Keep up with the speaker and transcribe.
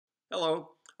Hello,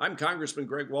 I'm Congressman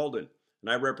Greg Walden,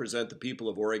 and I represent the people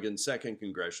of Oregon's 2nd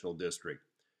Congressional District.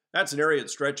 That's an area that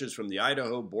stretches from the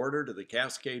Idaho border to the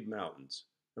Cascade Mountains,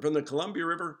 and from the Columbia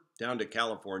River down to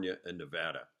California and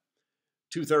Nevada.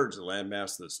 Two-thirds of the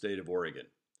landmass of the state of Oregon.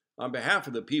 On behalf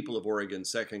of the people of Oregon's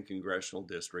 2nd Congressional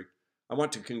District, I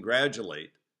want to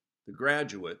congratulate the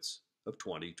graduates of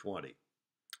 2020.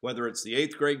 Whether it's the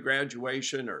 8th grade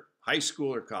graduation or high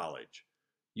school or college,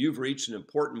 you've reached an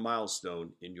important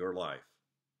milestone in your life.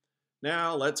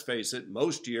 Now, let's face it,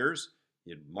 most years,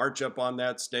 you'd march up on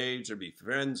that stage, there'd be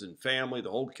friends and family,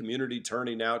 the whole community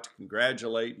turning out to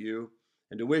congratulate you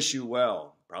and to wish you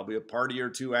well, probably a party or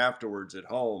two afterwards at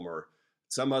home or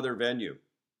some other venue.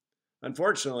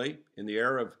 Unfortunately, in the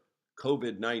era of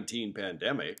COVID-19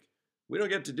 pandemic, we don't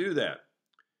get to do that,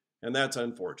 and that's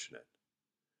unfortunate.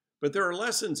 But there are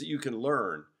lessons that you can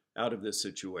learn out of this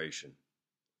situation.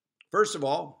 First of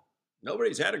all,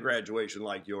 nobody's had a graduation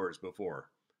like yours before.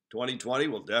 2020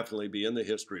 will definitely be in the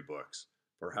history books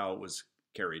for how it was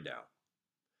carried out.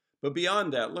 But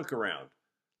beyond that, look around.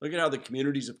 Look at how the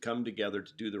communities have come together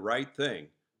to do the right thing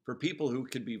for people who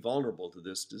could be vulnerable to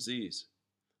this disease.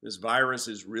 This virus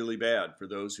is really bad for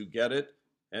those who get it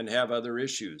and have other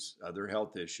issues, other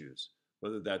health issues,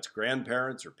 whether that's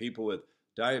grandparents or people with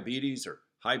diabetes or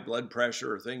high blood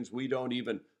pressure or things we don't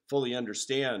even fully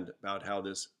understand about how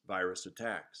this virus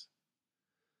attacks.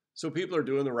 So people are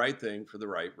doing the right thing for the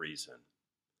right reason.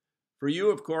 For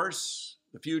you, of course,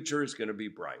 the future is going to be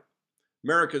bright.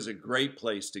 America is a great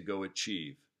place to go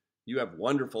achieve. You have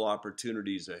wonderful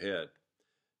opportunities ahead.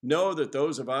 Know that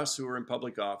those of us who are in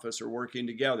public office are working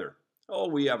together. Oh,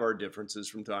 we have our differences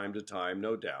from time to time,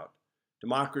 no doubt.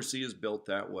 Democracy is built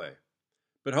that way.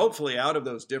 But hopefully out of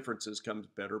those differences comes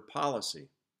better policy.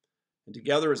 And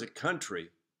together as a country,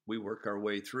 we work our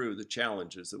way through the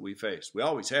challenges that we face. We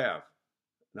always have,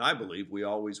 and I believe we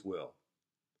always will.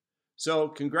 So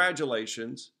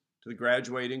congratulations to the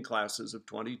graduating classes of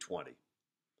 2020.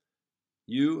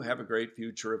 You have a great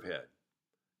future ahead.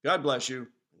 God bless you,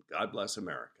 and God bless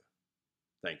America.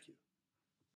 Thank you.